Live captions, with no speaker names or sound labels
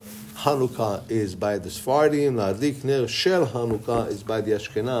Chanukah is by the Sephardim, L'adlik ner shel Chanukah is by the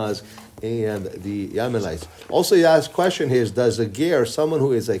Ashkenaz and the Yemenites. Also, he asks question here is, does a ger, someone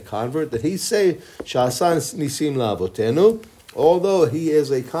who is a convert, did he say, Sha'asan nisim la'avotenu? Although he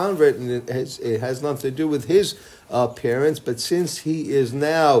is a convert and it has nothing to do with his parents, but since he is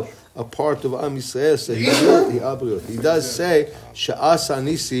now a part of Am Yisrael, so he does say, Sha'asan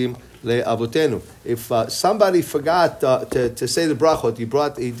nisim le'avotenu. If somebody forgot to say the brachot,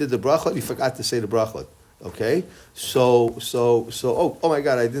 he did the brachot, he forgot to say the brachot. Okay, so oh my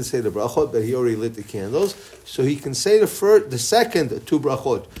God, I didn't say the brachot, but he already lit the candles, so he can say the second two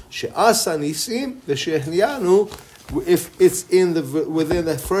brachot. She'asa nisim v'shehnianu, if it's within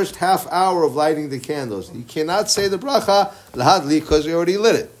the first half hour of lighting the candles. He cannot say the bracha lahadli because he already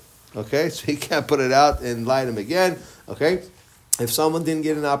lit it. Okay, so he can't put it out and light them again. Okay. If someone didn't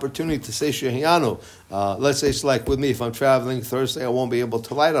get an opportunity to say Shehianu, let's say it's like with me, if I'm traveling Thursday, I won't be able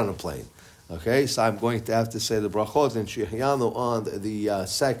to light on a plane. Okay, so I'm going to have to say the brachot and Shehianu on the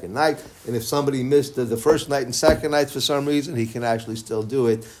second night. And if somebody missed the first night and second night for some reason, he can actually still do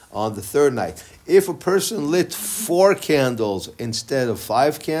it on the third night. If a person lit 4 candles instead of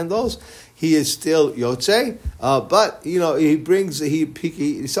 5 candles, he is still Yotze, but he brings so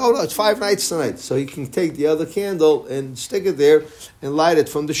it's 5 nights tonight, so he can take the other candle and stick it there and light it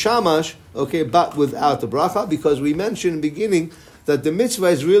from the shamash, okay, but without the bracha, because we mentioned in the beginning that the mitzvah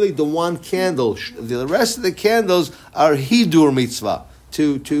is really the one candle. The rest of the candles are hidur mitzvah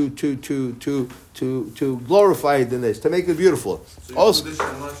to glorify the ness, to make it beautiful. So also, put the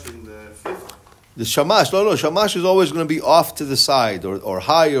shamash in the 5th? The shamash, no, shamash is always going to be off to the side or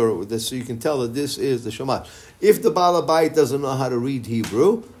higher, so you can tell that this is the shamash. If the Baal Habayit doesn't know how to read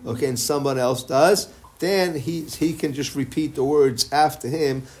Hebrew, okay, and someone else does, then he can just repeat the words after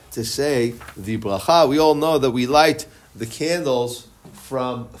him to say the bracha. We all know that we light the candles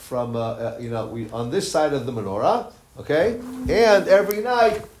from on this side of the menorah, okay, and every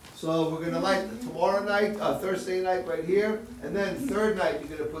night. So we're going to light tomorrow night, Thursday night right here, and then third night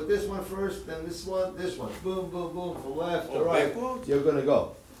you're going to put this one first, then this one, boom, boom, boom, from left to right. Backwards? You're going to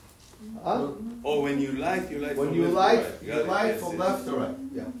go. Or when you light when you light from left to right.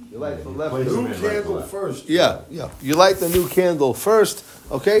 Yeah, you light from left to New right. candle first. Yeah. You light the new candle first,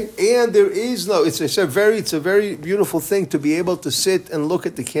 okay? And there is it's a very beautiful thing to be able to sit and look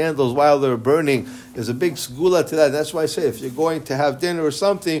at the candles while they're burning. There's a big segula to that. That's why I say if you're going to have dinner or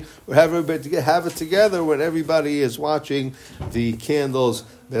something, or have it together when everybody is watching the candles.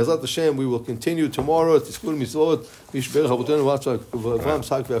 Be'ezrat Hashem, we will continue tomorrow. Tizkuru mitzvot, mishberach avotenu v'avraham,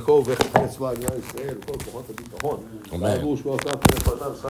 Yitzchak v'Yaakov, v'chesed tzva Yisrael, v'kol kochot habitahon.